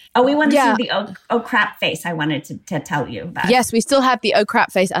 We wanted to see the oh crap face. I wanted to tell you about. Yes, we still have the oh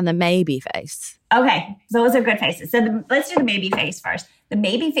crap face and the maybe face. Okay, those are good faces. So let's do the maybe face first. The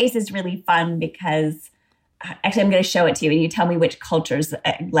maybe face is really fun because actually I'm going to show it to you, and you tell me which cultures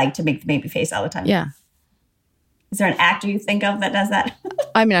like to make the maybe face all the time. Yeah. Is there an actor you think of that does that?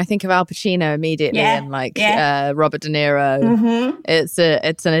 I mean, I think of Al Pacino immediately, and like Robert De Niro. It's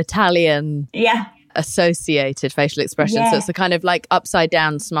an Italian associated facial expression. So it's a kind of like upside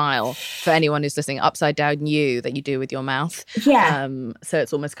down smile for anyone who's listening, upside down U that you do with your mouth. So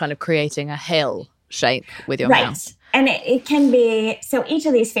it's almost kind of creating a hill shape with your mouth. And it can be, so each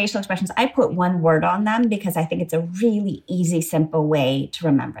of these facial expressions, I put one word on them because I think it's a really easy, simple way to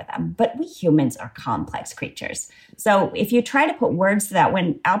remember them. But we humans are complex creatures. So if you try to put words to that,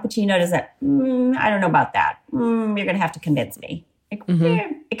 when Al Pacino does that, I don't know about that. You're going to have to convince me. Like,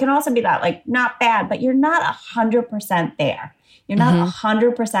 it can also be that, like, not bad, but you're not 100% there. You're not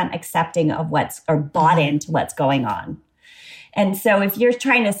 100% accepting of or bought into what's going on. And so if you're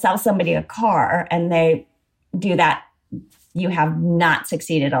trying to sell somebody a car and they do that, you have not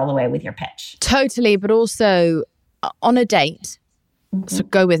succeeded all the way with your pitch. Totally, but also on a date, so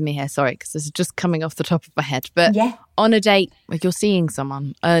go with me here, sorry, because this is just coming off the top of my head, but on a date, like you're seeing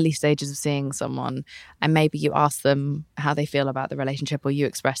someone, early stages of seeing someone, and maybe you ask them how they feel about the relationship, or you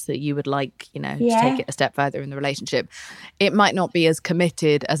express that you would like, you know, to take it a step further in the relationship. It might not be as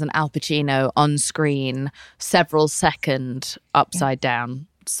committed as an Al Pacino on-screen, several second upside down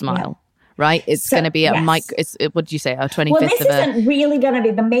smile. Right? It's going to be a what did you say? A 25th Well, this isn't really going to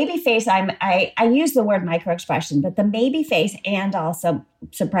be the maybe face. I use the word micro expression, but the maybe face and also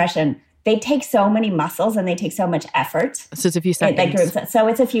suppression, they take so many muscles and they take so much effort. So it's a few seconds. So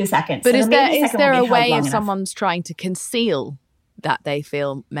it's a few seconds. But is there a way if someone's trying to conceal that they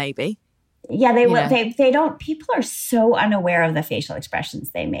feel maybe? Yeah, they don't. People are so unaware of the facial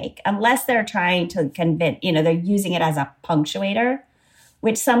expressions they make, unless they're trying to convince, you know, they're using it as a punctuator,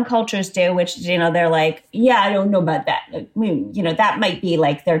 which some cultures do, which, you know, they're like, I don't know about that. You know, that might be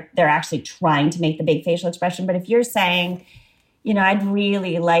like they're actually trying to make the big facial expression. But if you're saying, I'd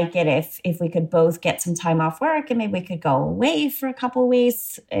really like it if we could both get some time off work and maybe we could go away for a couple of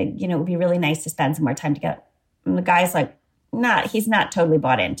weeks. It would be really nice to spend some more time together. And the guy's like, he's not totally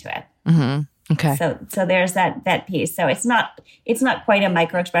bought into it. Mm-hmm. Okay. So there's that piece. So it's not quite a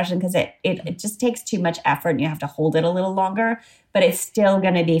micro expression because it just takes too much effort and you have to hold it a little longer, but it's still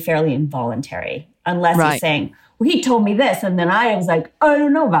going to be fairly involuntary unless he's saying, well, he told me this. And then I was like, I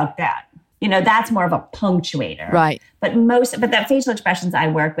don't know about that. That's more of a punctuator. Right. But the facial expressions I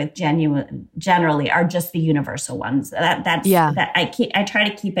work with generally are just the universal ones. That I try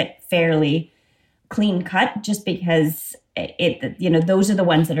to keep it fairly clean cut just because those are the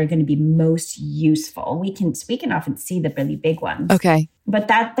ones that are going to be most useful. We can often see the really big ones. Okay. But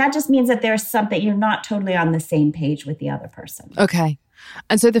that just means that there's something you're not totally on the same page with the other person. Okay.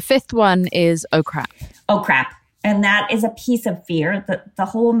 And so the fifth one is, oh crap. Oh crap. And that is a piece of fear. The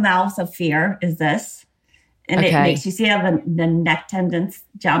whole mouth of fear is this. And it makes you see how the neck tendons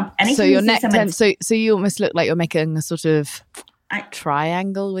jump. So your neck tendons, so you almost look like you're making a sort of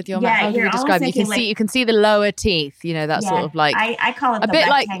triangle with your mouth. How do you describe it? You can see the lower teeth, that sort of like I call it a the bit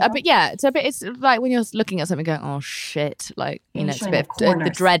rectangle. It's like when you're looking at something going, oh shit, like it's a bit of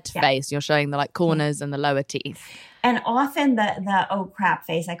the dread face. You're showing the corners and the lower teeth. And often the oh crap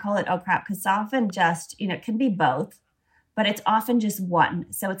face, I call it oh crap because often just, it can be both, but it's often just one.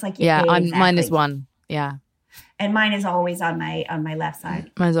 So it's like, mine is one. Yeah. And mine is always on my left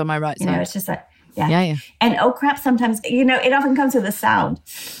side. Mine's on my right side. It's just yeah. And oh crap, sometimes, it often comes with a sound.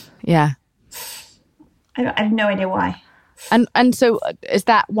 Yeah. I have no idea why. And so is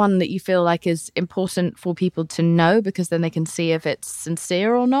that one that you feel like is important for people to know because then they can see if it's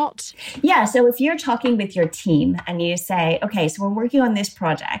sincere or not? Yeah. So if you're talking with your team and you say, okay, so we're working on this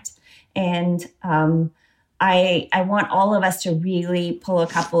project and I want all of us to really pull a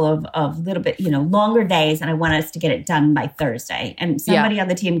couple of little bit, longer days and I want us to get it done by Thursday. And somebody on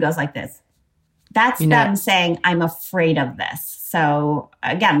the team goes like this. That's them saying, I'm afraid of this. So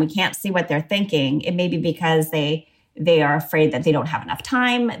again, we can't see what they're thinking. It may be because they are afraid that they don't have enough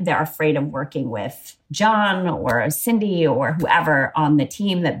time. They're afraid of working with John or Cindy or whoever on the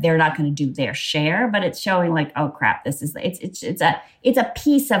team that they're not going to do their share. But it's showing like, oh crap, it's a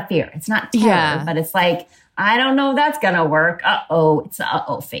piece of fear. It's not terror, but it's like, I don't know if that's going to work. It's the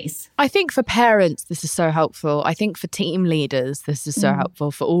uh-oh face. I think for parents, this is so helpful. I think for team leaders, this is so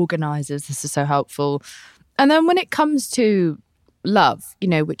helpful. For organizers, this is so helpful. And then when it comes to love,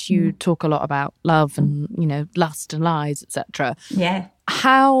 which you talk a lot about, love and, lust and lies, etc. Yeah.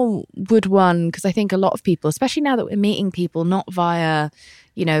 How would one, because I think a lot of people, especially now that we're meeting people not via,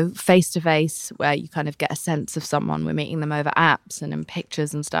 face-to-face where you kind of get a sense of someone, we're meeting them over apps and in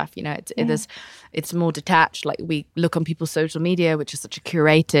pictures and stuff, it's more detached. Like we look on people's social media, which is such a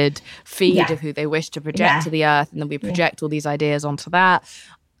curated feed of who they wish to project to the earth, and then we project all these ideas onto that.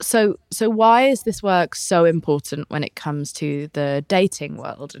 So why is this work so important when it comes to the dating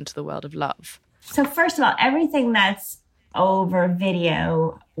world and to the world of love? So first of all, everything that's over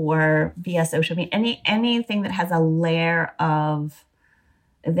video or via social media, anything that has a layer of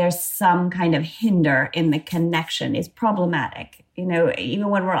there's some kind of hinder in the connection is problematic. Even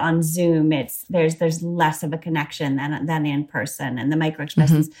when we're on Zoom, there's less of a connection than in person, and the micro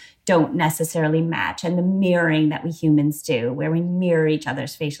expressions don't necessarily match. And the mirroring that we humans do, where we mirror each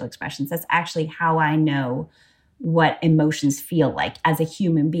other's facial expressions, that's actually how I know what emotions feel like as a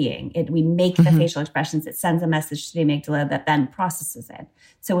human being. We make the facial expressions, it sends a message to the amygdala that then processes it.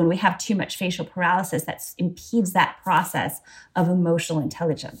 So when we have too much facial paralysis, that impedes that process of emotional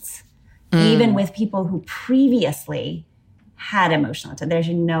intelligence. Even with people who previously had emotional intelligence. There's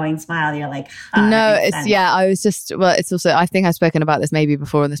your knowing smile. You're like, no, it's also, I think I've spoken about this maybe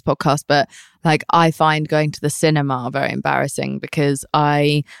before on this podcast, but like I find going to the cinema very embarrassing because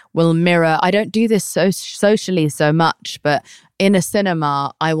I will mirror, I don't do this socially so much, but in a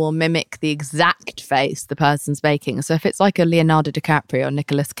cinema, I will mimic the exact face the person's making. So if it's like a Leonardo DiCaprio or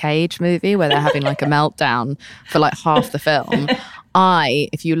Nicolas Cage movie where they're having like a meltdown for like half the film,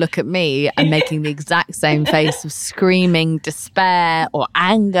 if you look at me, I'm making the exact same face of screaming despair or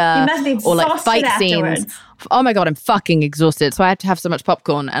anger or like fight afterwards. scenes. Oh my God, I'm fucking exhausted. So I had to have so much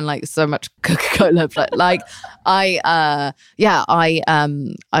popcorn and like so much Coca-Cola. I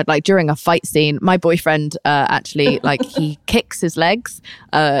like during a fight scene, my boyfriend actually like he kicks his legs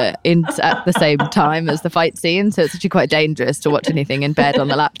at the same time as the fight scene. So it's actually quite dangerous to watch anything in bed on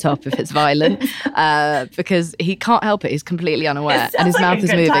the laptop if it's violent because he can't help it. He's completely unaware and his mouth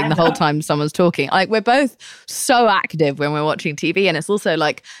is moving the whole time someone's talking. Like we're both so active when we're watching TV, and it's also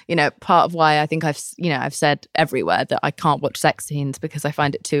like, part of why I think I've said said everywhere that I can't watch sex scenes because I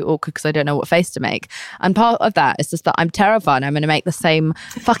find it too awkward because I don't know what face to make. And part of that is just that I'm terrified I'm going to make the same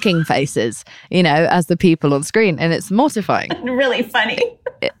fucking faces, as the people on screen. And it's mortifying. Really funny.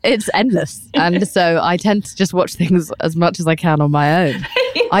 It's endless. And so I tend to just watch things as much as I can on my own.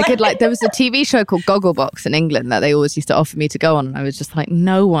 There was a TV show called Gogglebox in England that they always used to offer me to go on. And I was just like,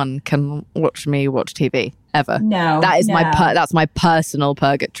 no one can watch me watch TV. Ever. No. That is that's my personal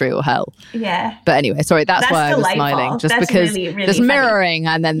purgatory or hell. Yeah. But anyway, sorry, that's why I was smiling. Just that's because really, really there's funny. Mirroring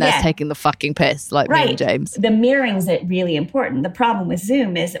and then there's taking the fucking piss like me and James. The mirroring's really important. The problem with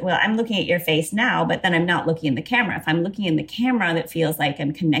Zoom is, I'm looking at your face now, but then I'm not looking in the camera. If I'm looking in the camera, that feels like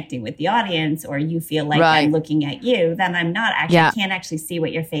I'm connecting with the audience, or you feel like I'm looking at you, then I'm not actually, can't actually see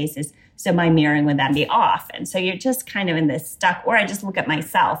what your face is. So my mirroring would then be off. And so you're just kind of in this stuck, or I just look at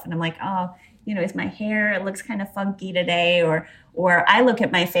myself and I'm like, oh, is my hair, it looks kind of funky today, or I look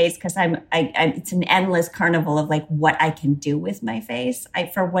at my face because it's an endless carnival of like what I can do with my face.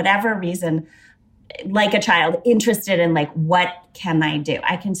 For whatever reason, like a child, interested in like, what can I do?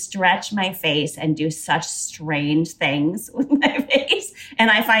 I can stretch my face and do such strange things with my face. And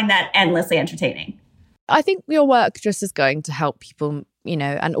I find that endlessly entertaining. I think your work just is going to help people,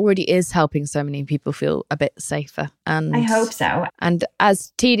 and already is helping so many people feel a bit safer. And I hope so. And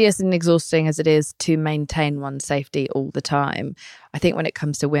as tedious and exhausting as it is to maintain one's safety all the time, I think when it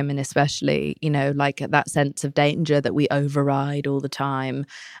comes to women especially, like that sense of danger that we override all the time,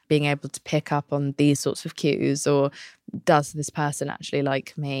 being able to pick up on these sorts of cues, or does this person actually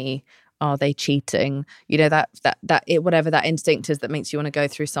like me? Are they cheating? Whatever that instinct is that makes you want to go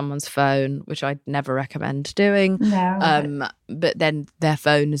through someone's phone, which I'd never recommend doing. No. But then their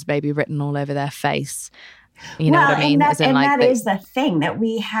phone is maybe written all over their face. You know what I mean? And that is the thing, that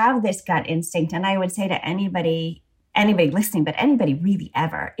we have this gut instinct. And I would say to anybody listening, but anybody really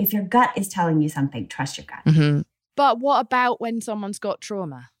ever, if your gut is telling you something, trust your gut. Mm-hmm. But what about when someone's got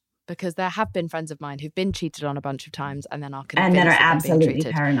trauma? Because there have been friends of mine who've been cheated on a bunch of times and then are convinced and then are that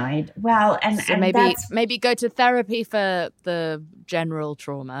absolutely paranoid. Well, so maybe go to therapy for the general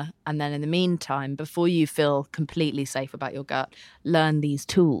trauma, and then in the meantime, before you feel completely safe about your gut, learn these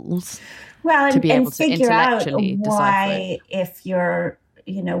tools. Well, to be able to figure out intellectually why, if you're,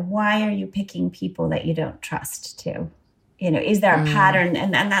 why are you picking people that you don't trust to? Is there a pattern?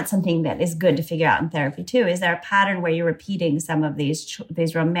 And that's something that is good to figure out in therapy too. Is there a pattern where you're repeating some of these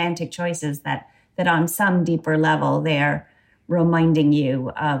romantic choices that on some deeper level, they're reminding you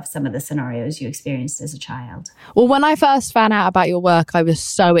of some of the scenarios you experienced as a child? Well, when I first found out about your work, I was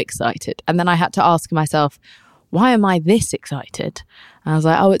so excited. And then I had to ask myself, why am I this excited? And I was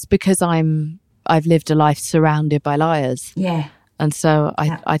like, oh, it's because I've lived a life surrounded by liars. Yeah. And so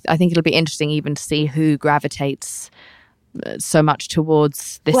I think it'll be interesting even to see who gravitates so much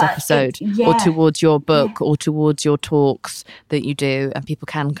towards this episode or towards your book or towards your talks that you do, and people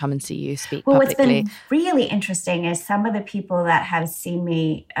can come and see you speak publicly. What's been really interesting is some of the people that have seen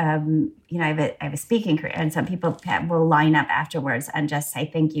me, I have a speaking career, and some people will line up afterwards and just say,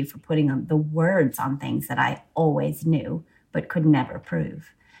 thank you for putting on the words on things that I always knew but could never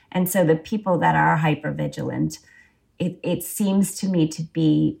prove. And so the people that are hypervigilant, it seems to me to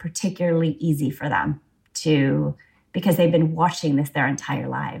be particularly easy for them because they've been watching this their entire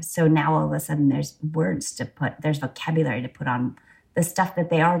lives. So now all of a sudden there's there's vocabulary to put on the stuff that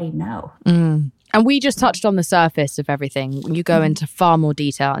they already know. Mm. And we just touched on the surface of everything. You go into far more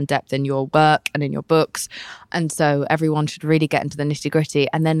detail and depth in your work and in your books. And so everyone should really get into the nitty gritty.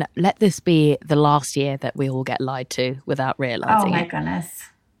 And then let this be the last year that we all get lied to without realizing it. Oh my goodness.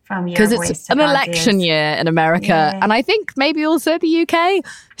 Because it's an election year in America, and I think maybe also the UK.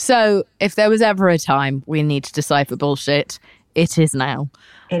 So if there was ever a time we need to decipher bullshit, it is now.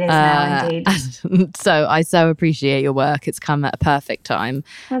 It is now, indeed. So I so appreciate your work. It's come at a perfect time.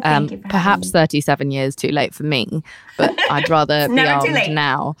 Well, thank you for perhaps 37 years too late for me, but I'd rather be armed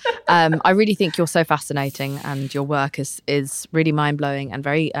now. I really think you're so fascinating, and your work is really mind-blowing and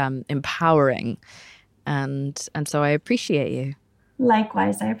very empowering. And so I appreciate you.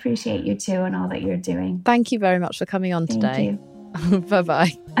 Likewise, I appreciate you too and all that you're doing. Thank you very much for coming on today. Thank you.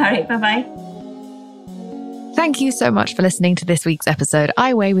 Bye-bye. All right, bye-bye. Thank you so much for listening to this week's episode.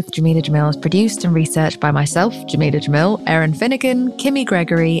 I Weigh with Jamila Jamil is produced and researched by myself, Jamila Jamil, Erin Finnegan, Kimmy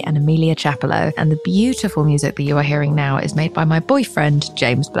Gregory, and Amelia Chapello. And the beautiful music that you are hearing now is made by my boyfriend,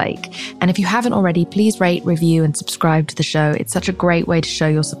 James Blake. And if you haven't already, please rate, review, and subscribe to the show. It's such a great way to show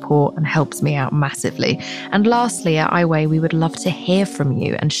your support and helps me out massively. And lastly, at I Weigh, we would love to hear from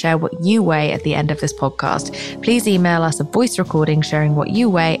you and share what you weigh at the end of this podcast. Please email us a voice recording sharing what you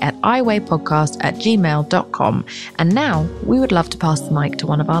weigh at iweighpodcast@gmail.com. And now we would love to pass the mic to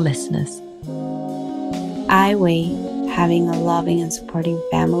one of our listeners. I weigh having a loving and supporting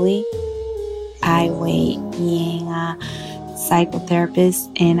family. I weigh being a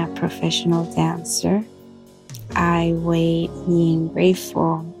psychotherapist and a professional dancer. I weigh being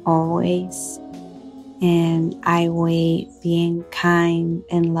grateful always. And I weigh being kind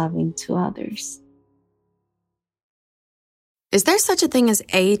and loving to others. Is there such a thing as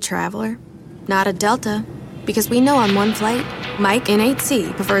a traveler? Not a Delta. Because we know on one flight, Mike in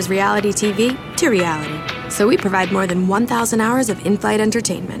 8C prefers reality TV to reality. So we provide more than 1,000 hours of in-flight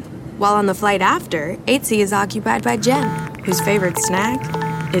entertainment. While on the flight after, 8C is occupied by Jen, whose favorite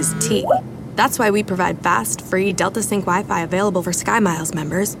snack is tea. That's why we provide fast, free Delta Sync Wi-Fi available for SkyMiles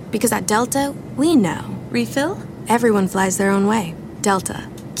members. Because at Delta, we know. Refill? Everyone flies their own way. Delta.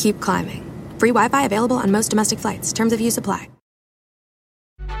 Keep climbing. Free Wi-Fi available on most domestic flights. Terms of use apply.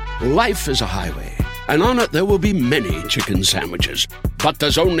 Life is a highway, and on it there will be many chicken sandwiches. But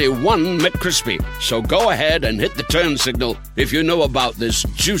there's only one McCrispy. So go ahead and hit the turn signal if you know about this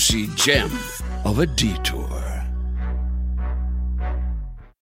juicy gem of a detour.